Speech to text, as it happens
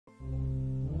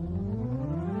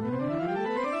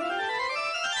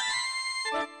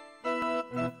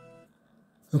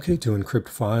Okay, to encrypt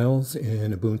files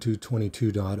in Ubuntu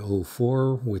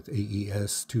 22.04 with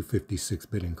AES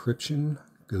 256-bit encryption,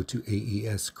 go to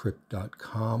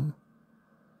AESCrypt.com,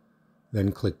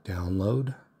 then click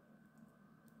Download,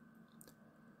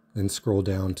 then scroll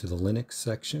down to the Linux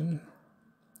section,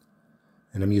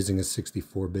 and I'm using a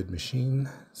 64-bit machine,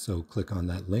 so click on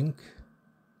that link.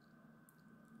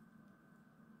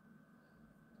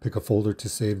 Pick a folder to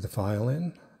save the file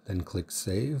in, then click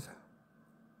Save.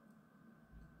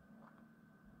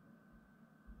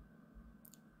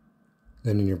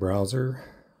 Then in your browser,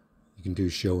 you can do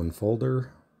Show in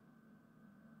Folder.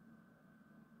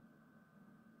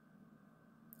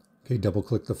 Okay,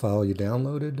 double-click the file you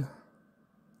downloaded.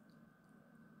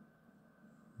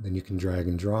 Then you can drag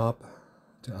and drop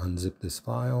to unzip this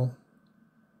file.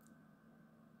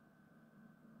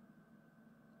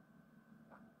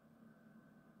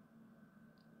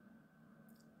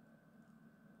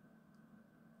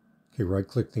 Okay,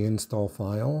 right-click the install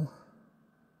file.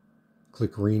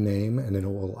 Click Rename, and it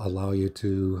will allow you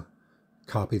to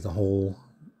copy the whole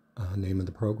name of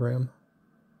the program.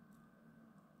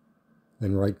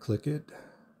 Then right-click it,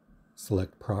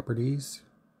 select Properties,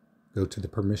 go to the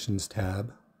Permissions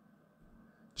tab,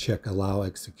 check Allow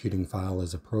Executing File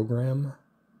as a Program,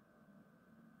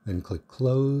 then click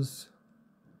Close.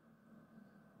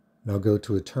 Now go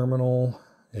to a terminal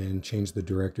and change the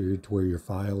directory to where your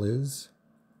file is.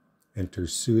 Enter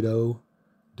sudo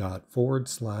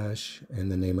 //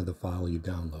 and the name of the file you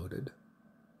downloaded.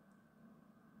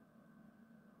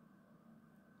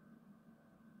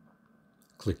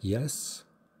 Click Yes.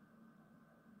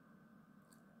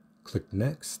 Click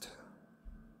Next.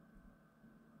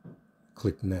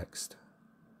 Click Next.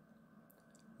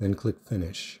 Then click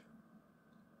Finish.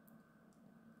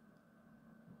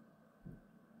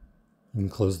 You can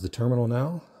close the terminal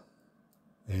now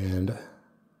and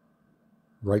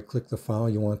right-click the file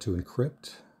you want to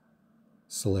encrypt.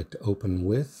 Select Open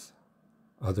With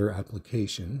Other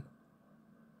Application.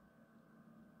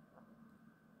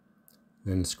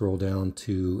 Then scroll down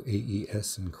to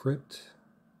AESCrypt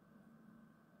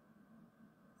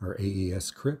or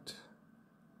AESCrypt.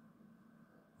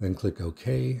 Then click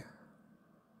OK.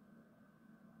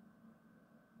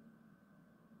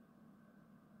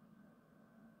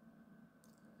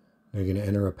 Now you're going to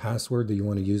enter a password that you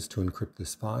want to use to encrypt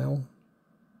this file.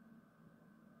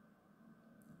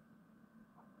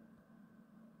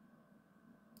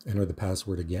 Enter the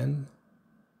password again.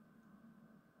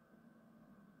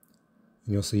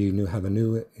 And you'll see you have a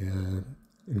new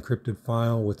encrypted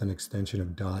file with an extension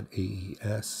of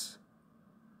 .aes.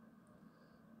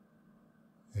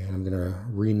 And I'm going to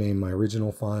rename my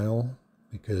original file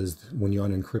because when you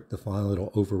unencrypt the file, it'll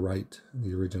overwrite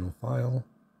the original file.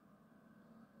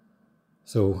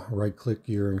 So right-click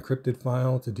your encrypted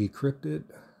file to decrypt it,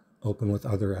 open with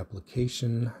Other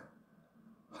Application,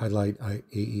 highlight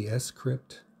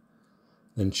AESCrypt,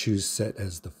 then choose Set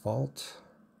as Default,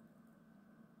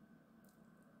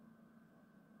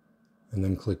 and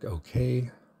then click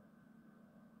OK.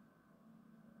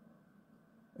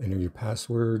 Enter your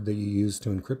password that you use to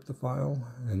encrypt the file,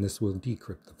 and this will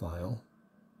decrypt the file.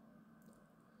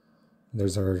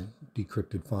 There's our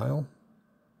decrypted file,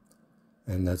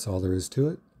 and that's all there is to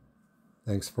it.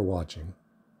 Thanks for watching.